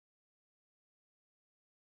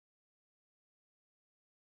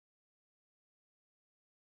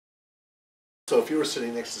So if you were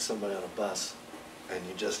sitting next to somebody on a bus and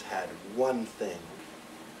you just had one thing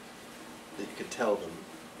that you could tell them,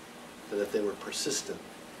 that if they were persistent,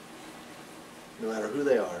 no matter who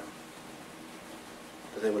they are,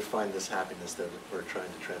 that they would find this happiness that we're trying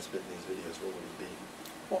to transmit in these videos, what would it be?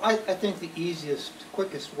 Well, I think the easiest,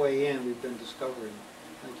 quickest way in we've been discovering,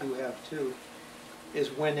 like you have too, is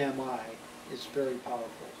when am I? It's very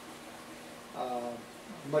powerful.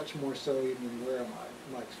 Much more so even than where am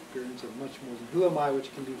I? My experience of much more than who am I,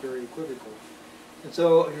 which can be very equivocal. And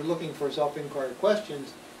so if you're looking for self-inquiry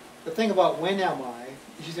questions, the thing about when am I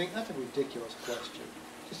is you think, that's a ridiculous question.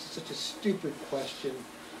 Just such a stupid question.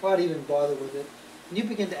 Why'd I even bother with it? And you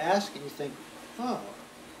begin to ask it and you think, oh.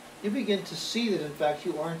 You begin to see that in fact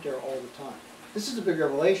you aren't there all the time. This is a big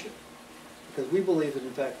revelation. Because we believe that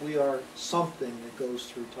in fact we are something that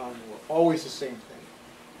goes through time and we're always the same thing.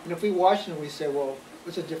 And if we watch it and we say, well,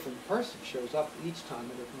 it's a different person shows up each time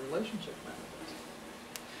a different relationship manifests.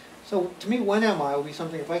 So to me, when am I would be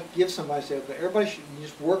something, if I give somebody, say, okay, everybody should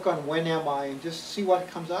just work on when am I and just see what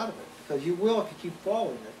comes out of it. Because you will, if you keep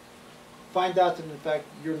following it, find out that in fact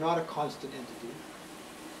you're not a constant entity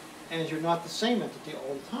and you're not the same entity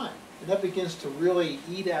all the time. And that begins to really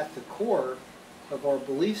eat at the core of our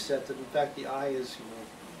belief set that in fact the I is,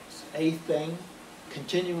 a thing,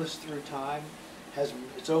 continuous through time, has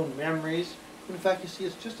its own memories. But in fact you see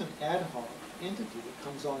it's just an ad hoc entity that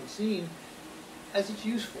comes on scene as it's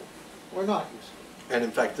useful or not useful. And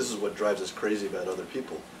in fact this is what drives us crazy about other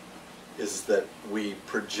people, is that we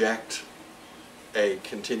project a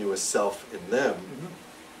continuous self in them,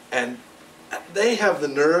 and they have the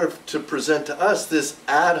nerve to present to us this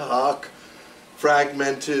ad hoc,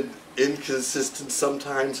 fragmented, inconsistent,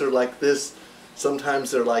 sometimes they're like this,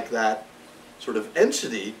 sometimes they're like that sort of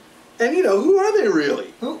entity. And who are they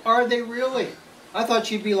really? Who are they really? I thought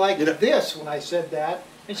she'd be like this when I said that,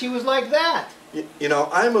 and she was like that.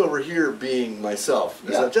 I'm over here being myself.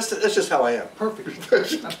 Yeah. That's just how I am.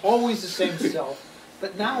 Perfect. I'm always the same self.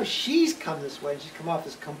 But now she's come this way, and she's come off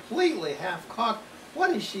as completely half-cocked. What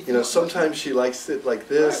is she thinking? Sometimes she likes it like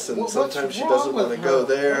this, right. and sometimes she doesn't want to go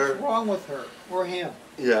there. What's wrong with her? Or him?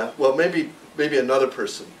 Yeah, well, maybe another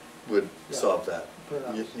person would solve that.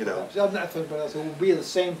 Perhaps. I'm not thinking about it. It will be the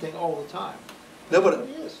same thing all the time. No,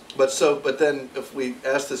 but then if we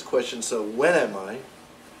ask this question, so when am I?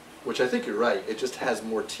 Which I think you're right. It just has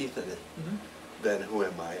more teeth in it than who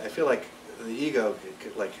am I. I feel like the ego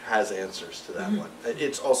has answers to that one.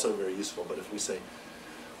 It's also very useful. But if we say,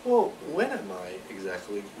 well, when am I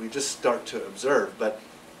exactly? We just start to observe. But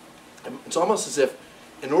it's almost as if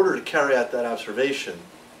in order to carry out that observation,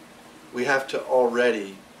 we have to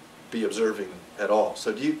already be observing at all.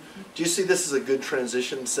 So do you see this as a good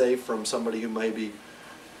transition, say, from somebody who maybe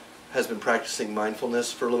has been practicing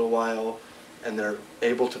mindfulness for a little while and they're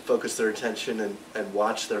able to focus their attention and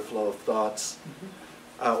watch their flow of thoughts?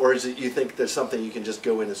 Or is it you think there's something you can just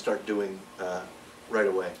go in and start doing right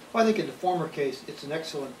away? Well, I think in the former case, it's an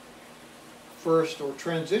excellent first or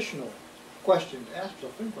transitional question to ask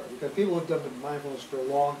self-inquiry, because people who have done mindfulness for a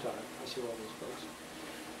long time, I see all those folks,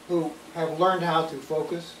 who have learned how to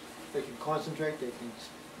focus, they can concentrate, they can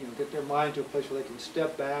get their mind to a place where they can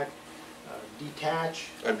step back, detach.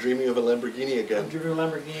 I'm dreaming of a Lamborghini again. I'm dreaming of a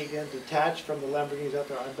Lamborghini again, detach from the Lamborghinis out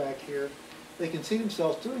there, I'm back here. They can see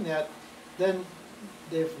themselves doing that, then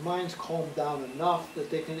their minds calm down enough that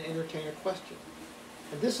they can entertain a question.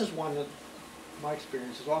 And this is one that, my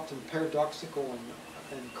experience, is often paradoxical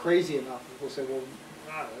and crazy enough. People say, well,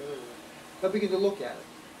 but begin to look at it.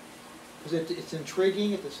 Because it's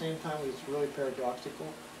intriguing at the same time as it's really paradoxical.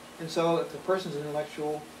 And so if the person's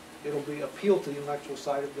intellectual, it'll be appeal to the intellectual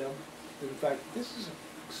side of them. That in fact, this is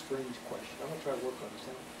a strange question. I'm going to try to work on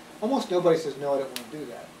this. Almost nobody says, no, I don't want to do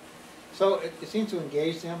that. So it seems to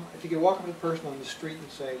engage them. If you could walk up to a person on the street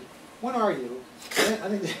and say, when are you? I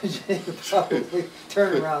think they could probably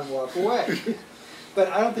turn around and walk away. But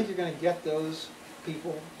I don't think you're going to get those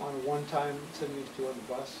people on a one-time sitting next to you on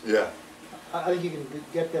the bus. Yeah. I think you can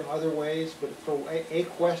get them other ways, but for a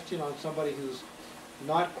question on somebody who's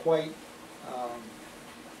not quite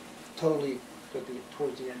totally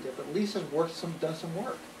towards the end yet, but at least has done some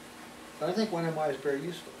work. But I think when am I is very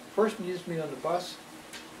useful. First, when you just meet on the bus.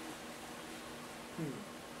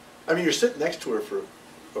 I mean, you're sitting next to her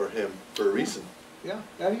or him for a reason. Yeah,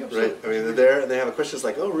 right. I mean, they're there and they have a question. It's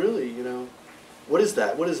like, oh, really? What is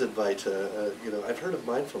that? What is Advaita? I've heard of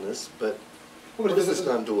mindfulness, but what is this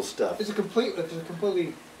non-dual stuff? It's a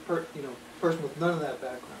completely person with none of that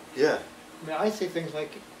background. Yeah. I mean, I say things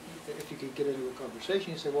like, if you could get into a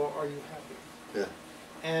conversation, you say, well, are you happy? Yeah.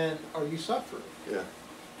 And are you suffering? Yeah.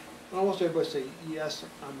 And almost everybody say, yes,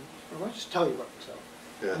 I want to just tell you about myself.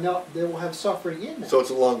 Yeah. Now, they will have suffering in that. So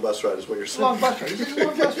it's a long bus ride is what you're It's a saying. long bus ride. It's a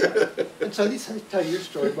long bus ride. And so these tell you your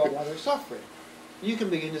story about why they're suffering. You can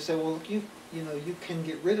begin to say, well, look, you know, you can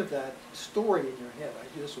get rid of that story in your head.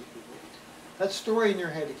 I do this with people. That story in your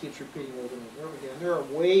head that keeps repeating over and over again. There are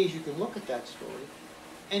ways you can look at that story,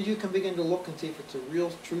 and you can begin to look and see if it's a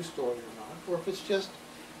real, true story or not, or if it's just,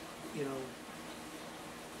 you know,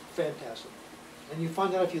 phantasm. And you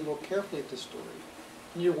find out if you look carefully at the story.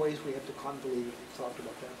 And there are ways we have to convolute it. We've talked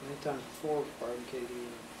about that many times before, Byron Katie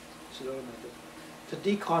and Sedona method. To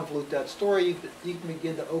deconvolute that story, you can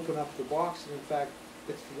begin to open up the box, and in fact,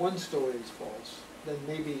 if one story is false, then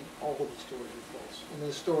maybe all of the stories are false. And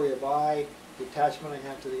the story of I, the attachment I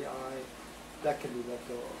have to the I, that can be let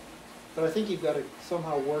go of. But I think you've got to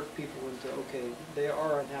somehow work people into, okay, they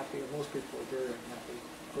are unhappy, or most people are very unhappy,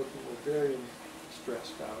 most people are very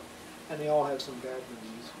stressed out, and they all have some bad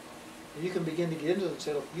memories. And you can begin to get into it and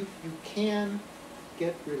say, look, you can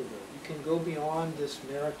get rid of it. You can go beyond this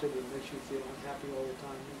narrative that makes you feel unhappy all the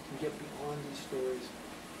time. You can get beyond these stories.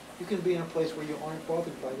 You can be in a place where you aren't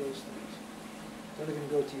bothered by those things. They're not going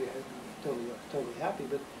to go to your head totally happy,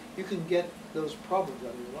 but you can get those problems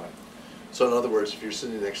out of your life. So in other words, if you're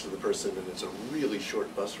sitting next to the person and it's a really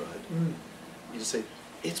short bus ride, you just say,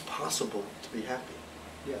 it's possible to be happy.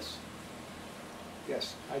 Yes.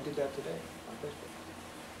 Yes, I did that today on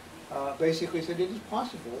Facebook. Basically said it is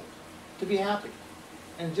possible to be happy.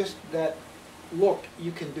 And just that, look,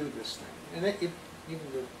 you can do this thing. And even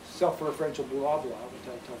the self-referential blah blah, which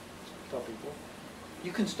I tell people,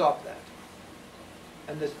 you can stop that.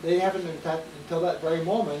 And they haven't, until that very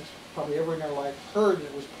moment, probably ever in their life, heard that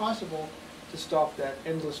it was possible to stop that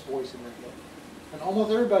endless voice in their head. And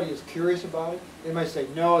almost everybody is curious about it. They might say,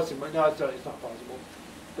 no, it's not possible.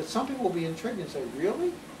 But some people will be intrigued and say,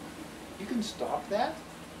 really? You can stop that?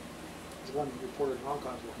 As one reporter in Hong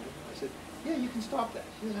Kong told me, I said, yeah, you can stop that.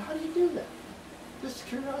 She said, how do you do that? Just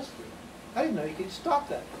curiosity. I didn't know you could stop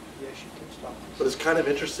that. Yes, you can stop this. But it's kind of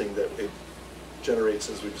interesting that it generates,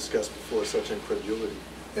 as we've discussed before, such incredulity.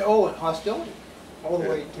 Oh, and hostility. All the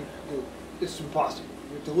way to it's impossible.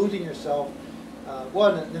 You're deluding yourself.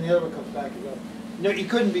 One, and then the other one comes back and goes, no, you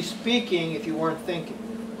couldn't be speaking if you weren't thinking.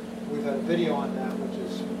 We've had a video on that, which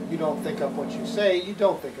is, you don't think up what you say, you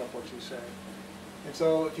don't think up what you say. And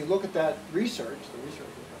so if you look at that research, you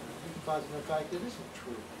can find in fact it isn't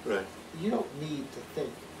true. Right. You don't need to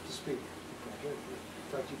think to speak.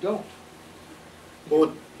 In fact, you don't.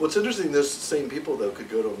 Well, what's interesting, those same people, though, could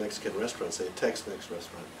go to a Mexican restaurant, say a Tex-Mex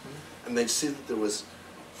restaurant, and they'd see that there was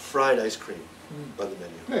fried ice cream on the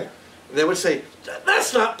menu. Yeah. And they would say,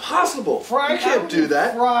 that's not possible. You can't do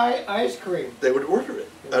that. Fry ice cream. They would order it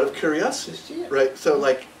out of curiosity. To see it. Right? So,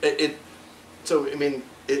 like, so, I mean,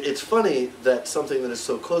 it's funny that something that is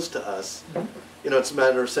so close to us, you know, it's a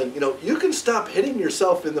matter of saying, you know, you can stop hitting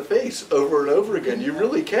yourself in the face over and over again. You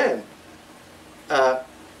really can.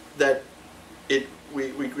 That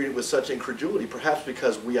we greet it with such incredulity, perhaps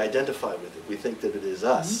because we identify with it. We think that it is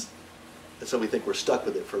us. And so we think we're stuck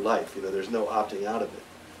with it for life. You know, there's no opting out of it.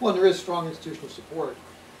 Well, there is strong institutional support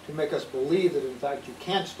to make us believe that, in fact, you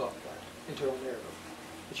can't stop that internal narrative.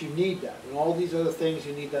 That you need that. And all these other things,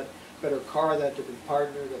 you need that better car, that different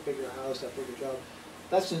partner, that bigger house, that bigger job.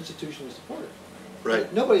 That's institutionally supported.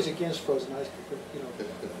 Right. Nobody's against frozen ice cream, you know.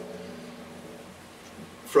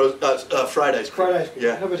 Fried ice cream. Fried ice cream.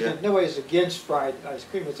 Yeah, Nobody's against fried ice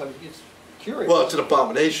cream. It's curious. Well, it's an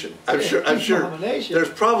abomination. I'm sure. Abomination. There's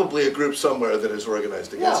probably a group somewhere that is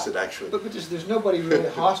organized against it. Actually, but there's nobody really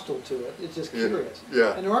hostile to it. It's just curious.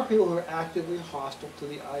 Yeah. And there are people who are actively hostile to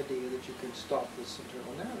the idea that you can stop this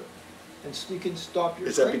internal narrative, and you can stop your.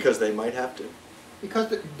 Is that because they might have to?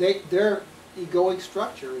 Because their egoic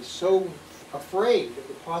structure is so afraid of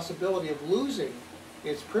the possibility of losing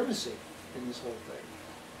its primacy in this whole thing.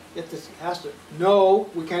 It has to, no,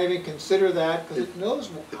 we can't even consider that, because it knows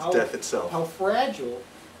death itself. How fragile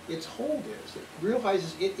its hold is. It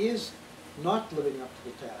realizes it is not living up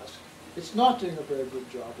to the task. It's not doing a very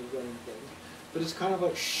good job of running things, but it's kind of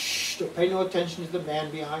like, shh, don't pay no attention to the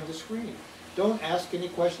man behind the screen. Don't ask any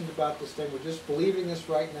questions about this thing. We're just believing this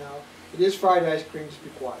right now. It is fried ice cream, just be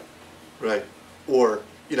quiet. Right. Or,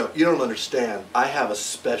 you know, you don't understand. I have a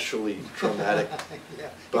specially traumatic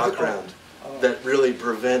background that really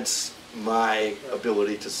prevents my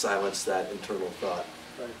ability to silence that internal thought.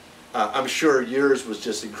 Right. I'm sure yours was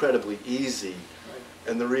just incredibly easy,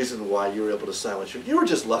 and the reason why you were able to silence you were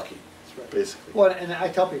just lucky, basically. Well, and I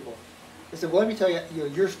tell people, I said, well, let me tell you,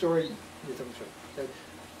 your story.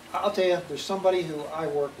 I'll tell you, there's somebody who I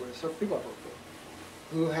work with, some people I work with,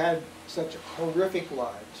 who had such horrific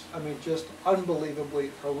lives. I mean, just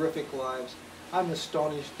unbelievably horrific lives. I'm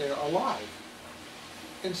astonished they're alive.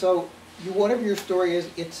 And so, whatever your story is,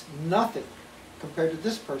 it's nothing compared to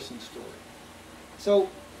this person's story. So,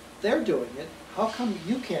 they're doing it. How come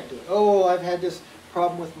you can't do it? Oh, I've had this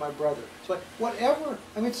problem with my brother. It's like, whatever.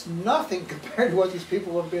 I mean, it's nothing compared to what these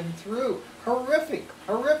people have been through. Horrific,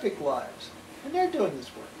 horrific lives. And they're doing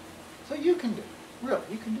this work. So you can do it. Really,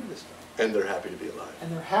 you can do this stuff. And they're happy to be alive.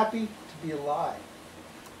 And they're happy to be alive.